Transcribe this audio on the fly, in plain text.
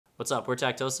What's up? We're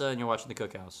Tactosa, and you're watching the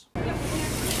Cookhouse.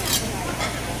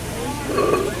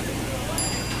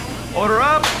 Order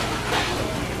up!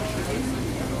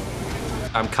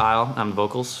 I'm Kyle. I'm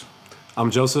vocals.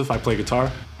 I'm Joseph. I play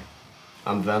guitar.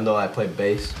 I'm Vendel. I play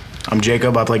bass. I'm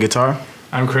Jacob. I play guitar.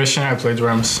 I'm Christian. I play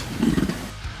drums.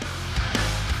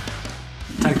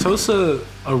 Tactosa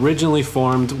originally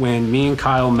formed when me and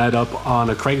Kyle met up on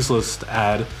a Craigslist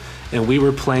ad, and we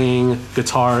were playing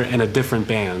guitar in a different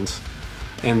band.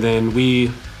 And then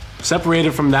we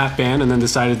separated from that band and then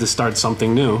decided to start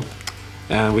something new.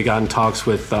 And we got in talks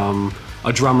with a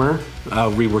drummer.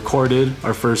 We recorded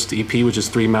our first EP, which is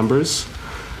 3 members.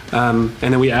 And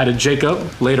then we added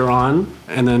Jacob later on.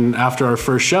 And then after our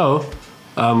first show,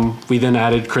 we then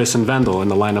added Chris and Vendel,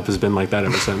 and the lineup has been like that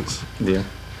ever since. Yeah.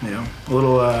 Yeah. A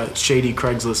little shady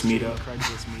Craigslist meetup.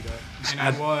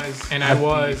 And I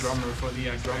was drummer for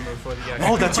the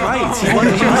Oh, that's right. He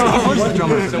was the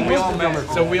drummer.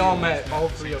 So we all met, all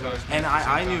 3 of us. And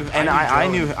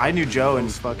I knew Joe in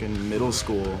fucking middle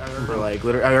school, or like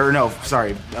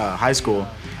high school,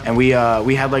 and we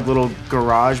had like little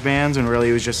garage bands, and really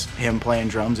it was just him playing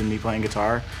drums and me playing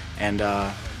guitar, and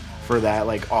for that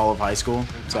like all of high school.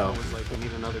 So I was like, we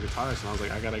need another guitarist, and I was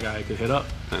like, I got a guy I could hit up,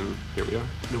 and here we are.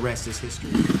 the rest is history.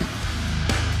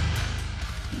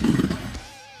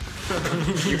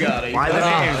 You got it. Why the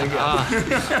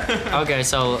name? Okay,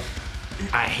 so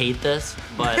I hate this,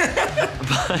 but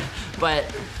but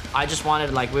I just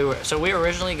wanted, like, we were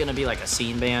originally gonna be like a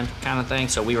scene band kind of thing.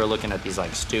 So we were looking at these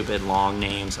like stupid long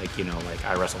names, like, you know, like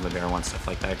I Wrestled the Bear One, stuff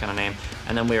like that kind of name.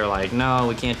 And then we were like, no,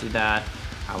 we can't do that.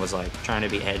 I was like trying to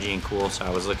be edgy and cool, so I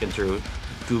was looking through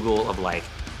Google of like,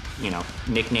 you know,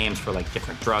 nicknames for like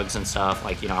different drugs and stuff.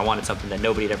 Like, you know, I wanted something that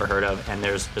nobody had ever heard of, and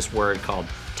there's this word called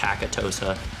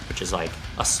Tactosa, which is like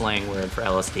a slang word for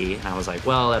LSD. And I was like,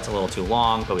 well, that's a little too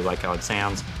long, but we like how it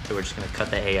sounds, so we're just gonna cut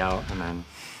the A out, and then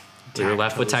we were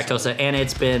left with Tactosa. And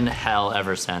it's been hell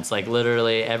ever since. Like,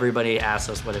 literally everybody asks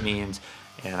us what it means,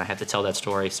 and I have to tell that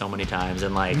story so many times,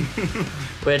 and like,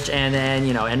 and then,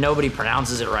 you know, and nobody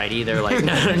pronounces it right either. Like,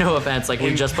 no offense. Like,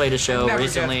 we just played a show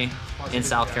recently in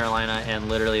South Carolina, and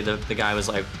literally the guy was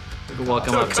like,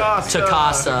 welcome up to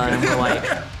Tactosa, and we're like,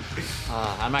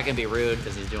 I'm not gonna be rude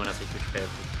because he's doing us a huge favor.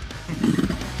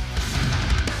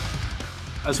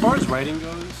 As far as writing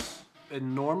goes, it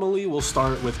normally we'll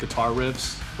start with guitar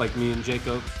riffs. Like, me and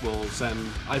Jacob will send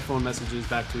iPhone messages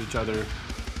back to each other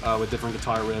with different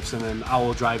guitar riffs, and then I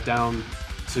will drive down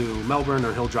to Melbourne,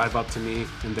 or he'll drive up to me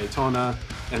in Daytona,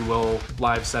 and we'll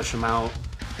live session out.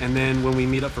 And then when we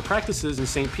meet up for practices in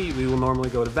St. Pete, we will normally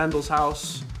go to Vendel's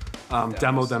house,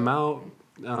 demo them out.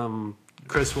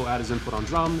 Chris will add his input on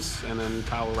drums, and then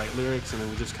Kyle will write lyrics, and then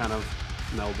we just kind of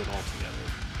meld it all together.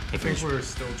 I think we're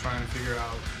still trying to figure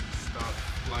out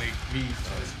stuff. Like,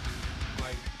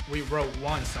 we wrote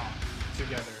one song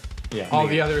together. Yeah. All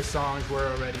the other songs were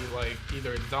already like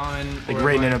either done, Like or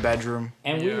written in a bedroom.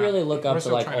 And we really look up to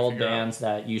like old bands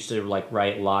that used to like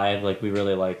write live. Like, we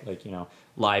really like, you know,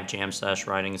 live jam sesh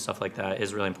writing and stuff like that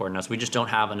is really important to us. We just don't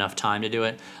have enough time to do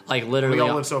it. Like, literally, We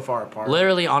all live so far apart.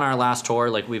 Literally on our last tour,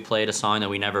 like, we played a song that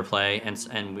we never play,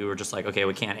 and we were just like, okay,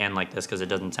 we can't end like this because it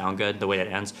doesn't sound good the way it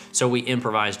ends. So we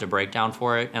improvised a breakdown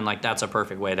for it, and like, that's a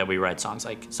perfect way that we write songs.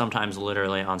 Like, sometimes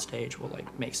literally on stage we'll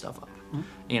like make stuff up,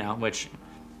 you know, which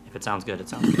if it sounds good, it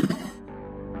sounds good.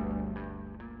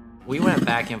 We went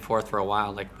back and forth for a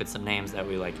while, like, with some names that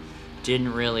we like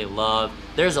didn't really love.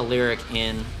 There's a lyric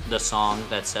in the song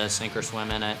that says sink or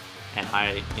swim in it, and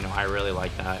I really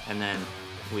like that. And then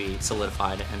we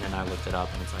solidified it, and then I looked it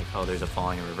up, and it's like, oh, there's a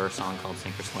Falling in Reverse song called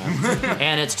Sink or Swim.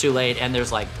 And it's too late, and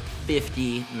there's like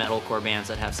 50 metalcore bands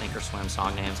that have Sink or Swim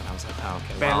song names, and I was like, oh,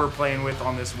 okay, Band well. we're playing with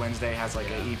on this Wednesday has like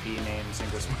an EP named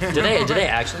Sink or Swim. Did they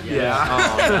actually?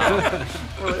 Yeah.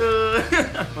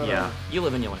 Oh, no. Yeah, you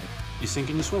live and you learn. You sink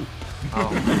and you swim.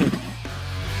 Oh.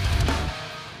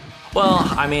 Well,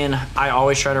 I mean, I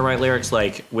always try to write lyrics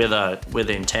like with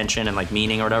intention and like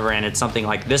meaning or whatever, and it's something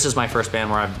like, this is my first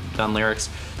band where I've done lyrics,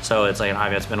 so it's like,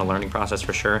 it's been a learning process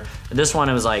for sure. This one,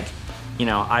 it was like, you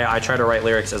know, I try to write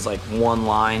lyrics as like one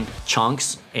line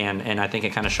chunks, and I think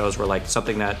it kind of shows where like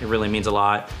something that really means a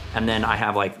lot, and then I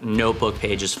have like notebook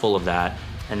pages full of that,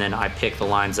 and then I pick the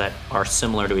lines that are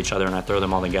similar to each other and I throw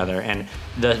them all together. And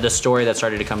the story that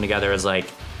started to come together is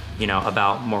like, you know,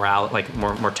 about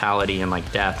mortality and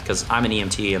like death, because I'm an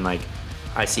EMT, and like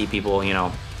I see people, you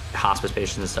know, hospice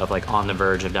patients and stuff, like on the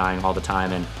verge of dying all the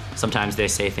time, and sometimes they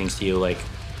say things to you like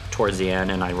towards the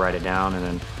end, and I write it down, and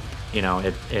then, you know,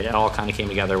 it all kind of came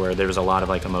together where there was a lot of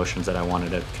like emotions that I wanted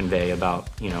to convey about,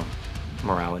 you know,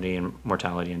 morality and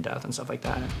mortality and death and stuff like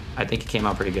that. I think it came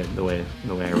out pretty good the way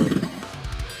I wrote it.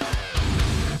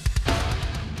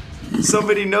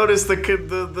 Somebody noticed the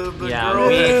Yeah, girl.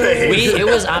 it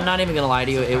was. I'm not even gonna lie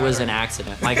to you. It was an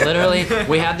accident. Like literally,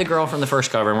 we had the girl from the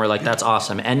first cover, and we're like, "That's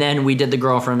awesome." And then we did the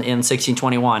girl from in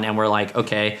 1621, and we're like,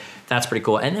 "Okay, that's pretty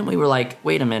cool." And then we were like,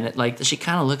 "Wait a minute, like she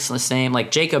kind of looks the same."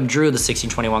 Like Jacob drew the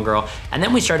 1621 girl, and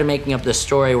then we started making up this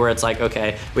story where it's like,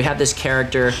 okay, we have this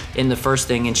character in the first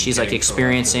thing, and she's like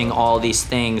experiencing all these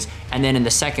things, and then in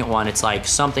the second one, it's like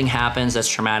something happens that's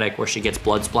traumatic where she gets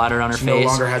blood splattered on her face. She no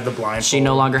longer has the blindfold. She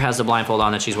no longer has the blindfold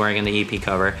on that she's wearing in the EP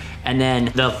cover. And then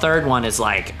the third one is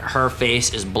like her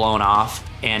face is blown off,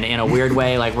 and in a weird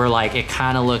way, like we're like, it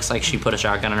kind of looks like she put a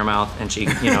shotgun in her mouth and she,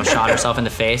 shot herself in the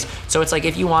face. So it's like,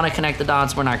 if you want to connect the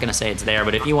dots, we're not going to say it's there,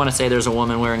 but if you want to say there's a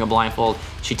woman wearing a blindfold,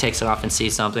 she takes it off and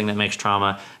sees something that makes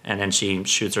trauma, and then she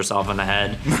shoots herself in the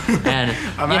head. And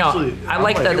I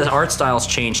like that the art styles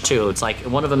change too. It's like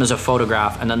one of them is a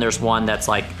photograph, and then there's one that's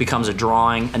like becomes a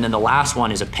drawing, and then the last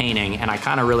one is a painting. And I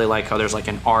kind of really like how there's like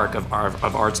an arc of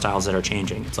art styles that are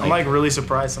changing. It's like, I'm like really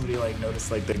surprised somebody like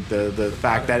noticed like the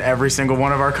fact that every single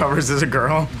one of our covers is a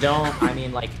girl.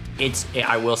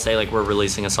 I will say, like, we're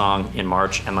releasing a song in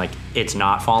March, and like it's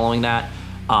not following that.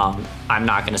 I'm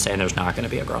not gonna say there's not gonna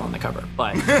be a girl on the cover,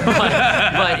 but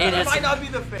it is. Might not be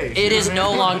the face. It is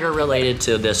no longer related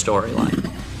to this storyline.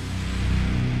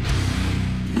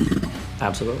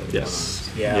 Absolutely.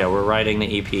 Yes. Yeah, we're writing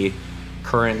the EP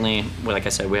currently. Like I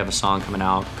said, we have a song coming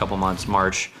out a couple months,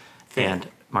 March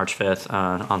 5th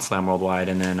on Slam Worldwide,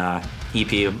 and then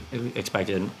EP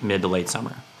expected mid to late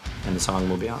summer, and the song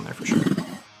will be on there for sure.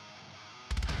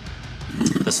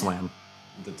 The Slam.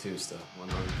 The two-step,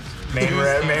 100%.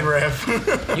 Main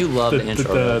riff. You love the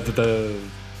intro. The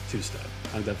two-step.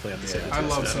 I definitely have to say that. I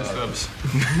love two-steps.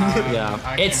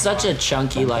 Yeah, it's such a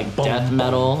chunky like death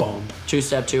metal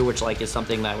two-step too, which like is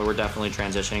something that we're definitely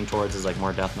transitioning towards, is like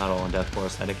more death metal and deathcore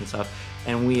aesthetic and stuff.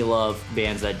 And we love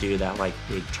bands that do that like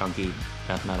big chunky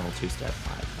death metal two-step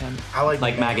vibe. And I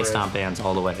like Maggot Stomp bands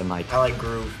all the way, and like I like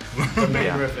groove. The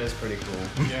main riff is pretty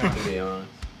cool. Yeah. To be honest.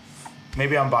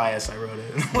 Maybe I'm biased. I wrote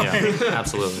it. yeah,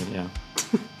 absolutely, yeah.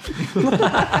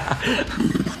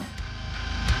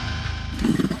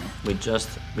 We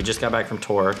just got back from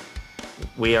tour.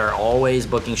 We are always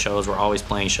booking shows. We're always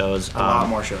playing shows. A lot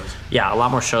more shows. Yeah, a lot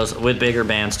more shows with bigger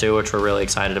bands too, which we're really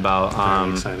excited about.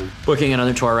 Very excited. Booking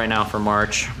another tour right now for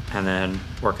March, and then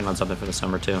working on something for the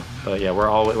summer too. But yeah, we're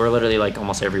literally like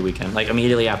almost every weekend. Like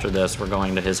immediately after this, we're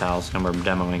going to his house and we're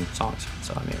demoing songs.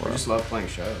 So I mean, We just love playing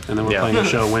shows. And then we're playing a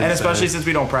show Wednesday. And especially since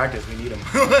we don't practice, we need them.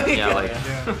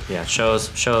 yeah,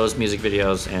 shows, music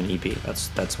videos, and EP.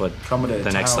 That's what Coming to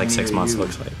the next town like 6 near months you.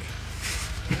 looks like.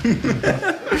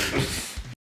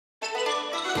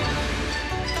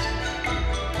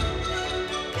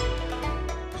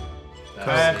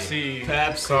 Pepsi.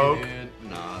 Coke.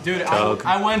 Nah. Dude, Coke.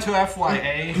 I went to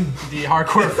FYA, the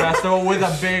hardcore festival, with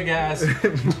a big ass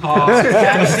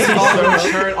Pepsi logo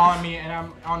shirt on me, and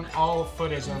I'm on all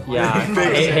footage of Yeah,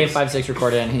 Big hey 5-6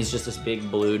 recorded, and he's just this big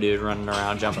blue dude running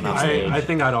around, jumping off stage. I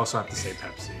think I'd also have to say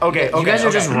Pepsi. Okay, you guys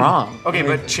are just wrong. Okay,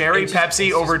 but cherry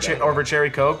Pepsi over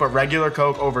cherry Coke, but regular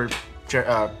Coke over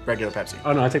regular Pepsi.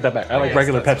 Oh no, I take that back. I like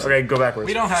regular Pepsi. Okay, go backwards.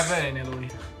 We don't have that in Italy.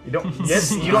 You don't.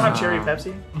 Yes, you don't have cherry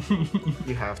Pepsi.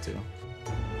 You have to.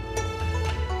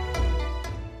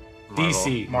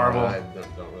 DC. Marvel. I don't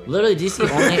really. Literally,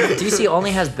 DC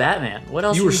only has Batman. What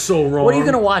else? You were so wrong. What are you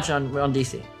gonna watch on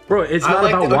DC? Bro, it's I not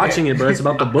like about the- watching it, bro. It's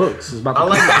about the books. It's about the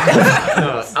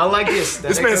I like the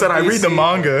aesthetic. This man said I of read the DC.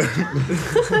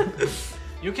 manga.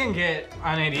 You can get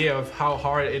an idea of how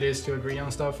hard it is to agree on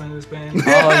stuff in this band.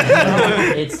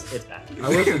 It's bad. I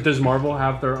look, does Marvel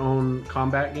have their own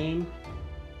combat game?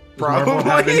 Does Marvel have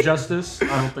Probably. Injustice? I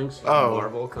don't think so. Oh,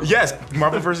 Marvel comic. yes,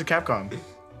 Marvel vs. Capcom.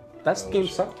 That game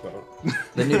sucked though.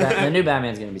 The new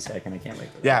Batman's gonna be sick, and I can't wait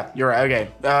for that. Yeah, you're right. Okay,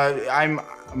 I'm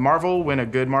Marvel when a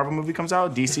good Marvel movie comes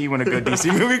out. DC when a good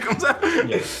DC movie comes out.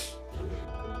 Yeah.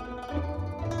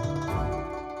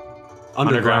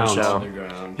 Underground show.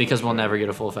 Underground. Because we'll never get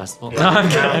a full festival.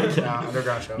 Underground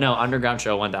show. No, Underground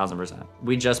show 1000%.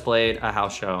 We just played a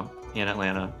house show in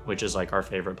Atlanta, which is like our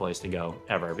favorite place to go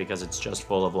ever, because it's just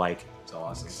full of like It's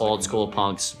awesome. old school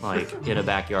punks like in a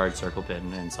backyard circle pit,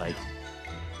 and it's like,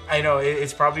 I know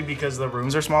it's probably because the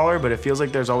rooms are smaller, but it feels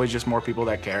like there's always just more people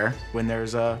that care when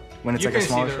there's when it's You like a can see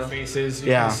smaller their show. faces.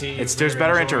 You Yeah, can see it's- if there's they're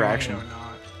better enjoying it interaction. or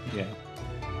not. yeah.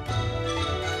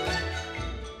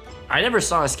 I never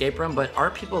saw Escape Room, but are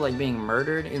people like being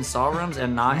murdered in Saw rooms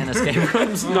and not in escape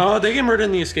rooms? No, they get murdered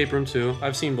in the escape room too.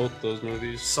 I've seen both of those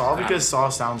movies. Saw because Saw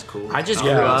sounds cool. I just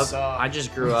Yeah. grew up. Saw. I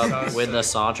just grew up with the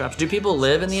Saw traps. Do people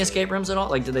live in the escape rooms at all?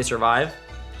 Like, did they survive?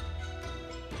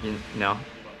 No.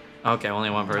 Okay, only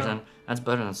one person. That's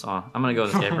better than Saw. I'm gonna go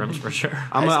with escape rooms for sure.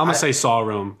 I'm gonna say Saw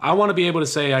Room. I want to be able to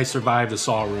say I survived the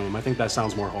Saw Room. I think that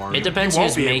sounds more horror. It depends You won't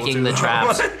who's be able making to, the though.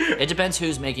 traps. It depends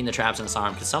who's making the traps in Saw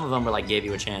Room, because some of them were like gave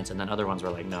you a chance, and then other ones were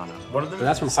like no. One of them. But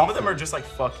that's from some of them Hawthorne. are just like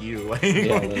fuck you. Like,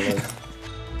 Yeah, literally.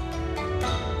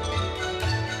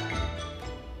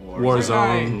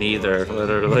 Warzone, Neither,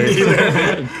 literally.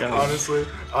 honestly.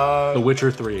 The Witcher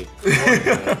 3.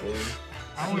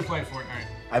 I only played Fortnite.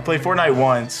 I played Fortnite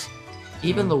once.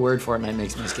 Even the word Fortnite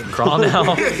makes my skin crawl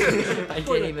now. I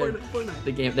can't even.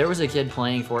 The game. There was a kid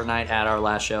playing Fortnite at our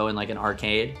last show in like an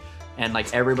arcade, and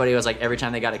like everybody was like every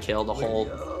time they got a kill, the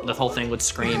whole thing would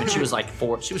scream. And she was like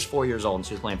 4. She was 4 years old and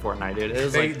she was playing Fortnite, dude. It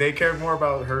was like They cared more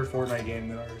about her Fortnite game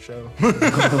than our show.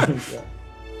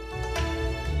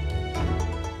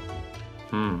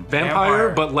 Vampire,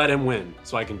 but let him win,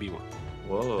 so I can be one.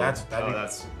 whoa. That's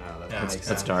that's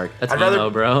dark. That's I'd rather- emo,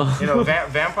 bro. You know,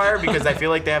 vampire, because I feel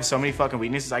like they have so many fucking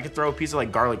weaknesses. I could throw a piece of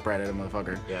like garlic bread at a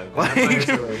motherfucker. Yeah, Like- vampires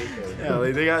are really good. Yeah,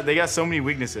 like, they got so many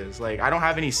weaknesses. Like I don't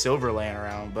have any silver laying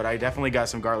around, but I definitely got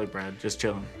some garlic bread just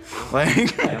chilling.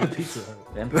 Like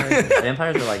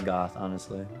Vampires are like goth,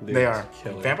 honestly. they are.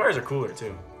 Killer. Vampires are cooler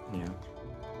too. Yeah.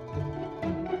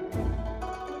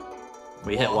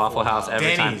 We hit Waffle House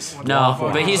every Denny's. time. No, Waffle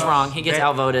but he's House. wrong. He gets Dan-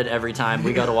 outvoted every time.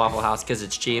 We go to Waffle House because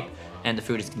it's cheap and the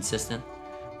food is consistent.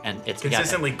 And it's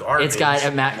Consistently got, garbage. It's got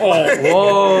a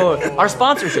whoa! Our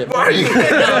sponsorship. Why are you-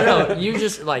 no, you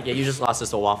just you just lost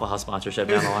us a Waffle House sponsorship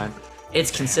down the line. It's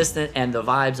consistent, and the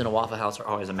vibes in a Waffle House are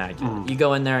always immaculate. You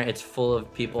go in there, it's full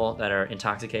of people that are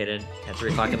intoxicated at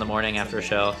 3 o'clock in the morning after a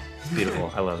show. It's beautiful.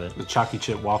 I love it. The chalky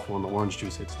chip waffle and the orange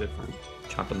juice hits different.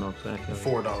 Chocolate milk.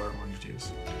 $4 orange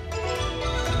juice.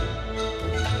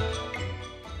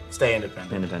 Stay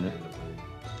independent. Independent.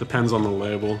 Depends on the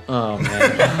label. Oh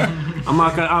man. I'm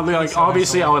not gonna. I'll be like,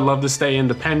 obviously, I would love to stay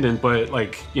independent, but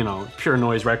like, you know, Pure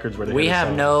Noise Records where they we had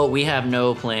have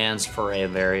no plans for a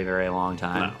very, very long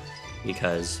time. No.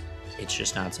 Because it's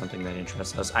just not something that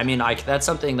interests us. I mean, that's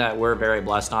something that we're very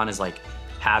blessed on, is like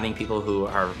having people who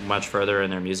are much further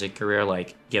in their music career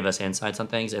like give us insights on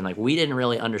things, and like we didn't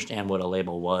really understand what a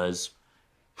label was,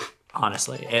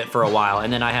 honestly, for a while.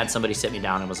 And then I had somebody sit me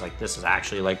down and was like, this is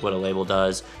actually like what a label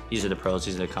does. These are the pros,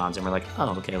 these are the cons. And we're like,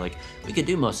 oh, okay, like we could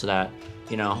do most of that,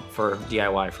 you know, for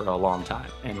DIY for a long time.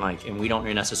 And we don't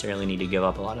necessarily need to give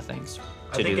up a lot of things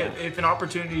I to do think that. if an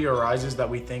opportunity arises that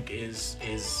we think is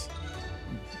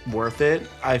worth it,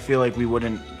 I feel like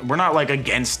we're not like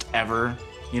against ever,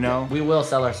 you know? We will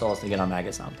sell our souls to get on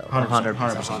Maggot Stomp, though. 100%.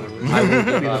 100%. I will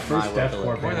give up my will to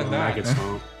live. More than that. Maggot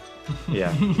Stomp.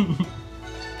 Yeah.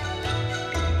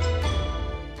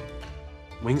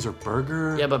 Wings or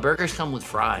burger? Yeah, but burgers come with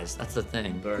fries. That's the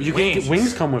thing. You can get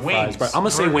wings come with fries, Wings. but I'm gonna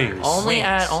say Burgers. wings.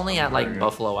 Only at like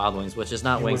Buffalo Wild Wings, which is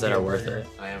not wings that are worth it.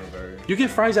 I am a burger. You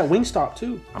get fries at Wingstop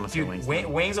too. I'm gonna say Dude, wings.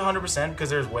 wings 100% because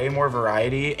there's way more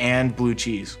variety and blue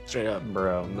cheese. Straight up.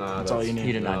 Bro, Nah, That's all you need.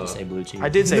 you did not just say blue cheese. I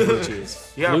did say blue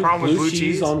cheese. You got a problem with blue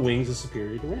cheese? on wings is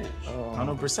superior to ranch.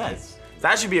 100%.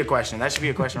 That should be a question. That should be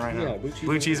a question right now. Yeah,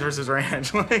 blue cheese versus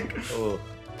ranch. Like, Oh.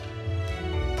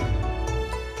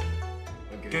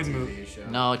 Good movie.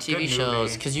 No, TV Good shows,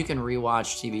 movie. because you can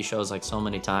rewatch TV shows like so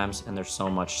many times, and there's so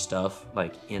much stuff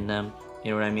like in them.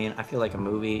 You know what I mean? I feel like a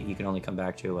movie you can only come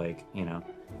back to like, you know,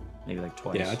 maybe like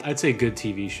twice. Yeah, I'd say good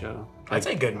TV show. I'd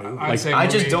say good movie. I'd say I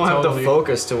just movie, don't have the totally.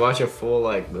 focus to watch a full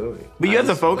like movie. But you I have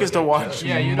the just focus look to at watch shows.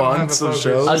 Yeah, you don't have months the of focus.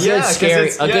 shows. A Yeah, good 'cause scary,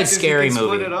 it's- a yeah, good 'cause you scary can split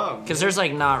movie. it up. Because there's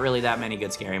like not really that many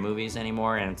good scary movies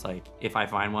anymore, and it's like if I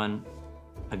find one,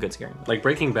 a good scary movie. Like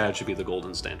Breaking Bad should be the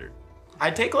golden standard. I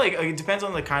take like it depends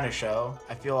on the kind of show.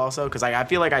 I feel also because I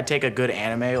feel like I take a good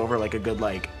anime over like a good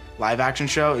like live action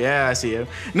show. Yeah, I see you.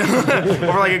 No,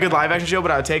 over like a good live action show,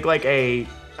 but I would take like a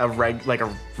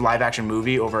live action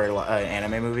movie over an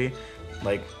anime movie.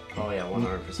 Like Oh yeah,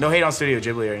 100%. no hate on Studio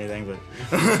Ghibli or anything, but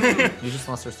You just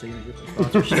lost our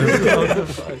sponsorship.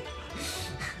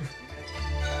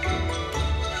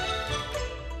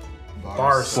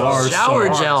 bar soap. Bar Shower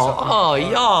soap. gel. Oh,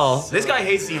 y'all. This guy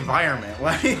hates the environment.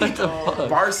 Like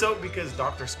bar soap because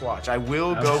Dr. Squatch. I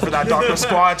will go for that Dr.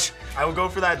 Squatch. I will go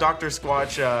for that Dr.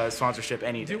 Squatch sponsorship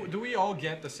any day. Do we all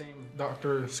get the same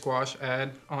Dr. Squash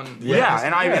ad on? Yeah,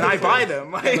 and I buy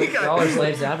them. Like, Y'all are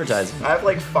slaves to advertising. I have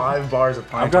like 5 bars of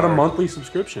pine I've got a tar. monthly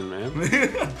subscription, man.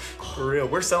 For real,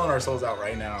 we're selling our souls out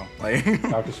right now. Like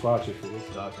Dr. Squatch, if you will.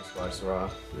 Dr. Squatch Raw.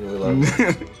 Really love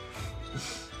it.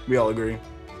 we all agree.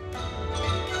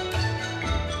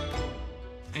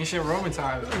 Ancient Roman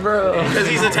time. Bro. Because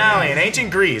he's Italian,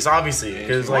 ancient Greece, obviously.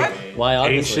 Because like, Why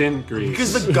obviously? Ancient Greece.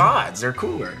 because the gods, they're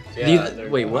cooler.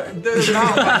 Wait, what? They're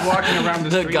not like walking around the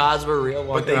The street. gods were real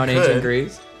walking they around could. ancient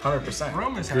Greece? 100%.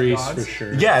 Romans had Greece gods. for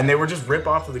sure. Yeah, and they were just rip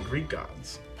off of the Greek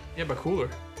gods. Yeah, but cooler.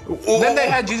 Then they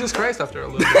had Jesus Christ after a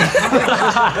little bit.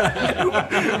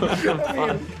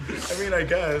 I mean, I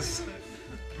guess.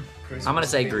 I'm gonna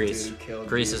say Greece.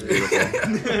 Greece is beautiful.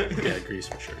 Yeah, Greece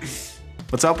for sure.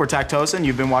 What's up? We're Tactosa, and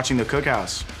you've been watching the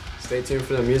Cookhouse. Stay tuned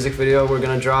for the music video we're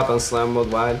gonna drop on Slam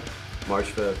Worldwide, March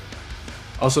 5th.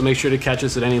 Also, make sure to catch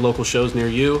us at any local shows near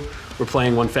you. We're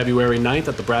playing one February 9th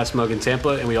at the Brass Mug in Tampa,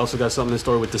 and we also got something in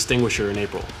store with Distinguisher in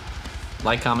April.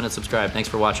 Like, comment, and subscribe. Thanks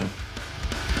for watching.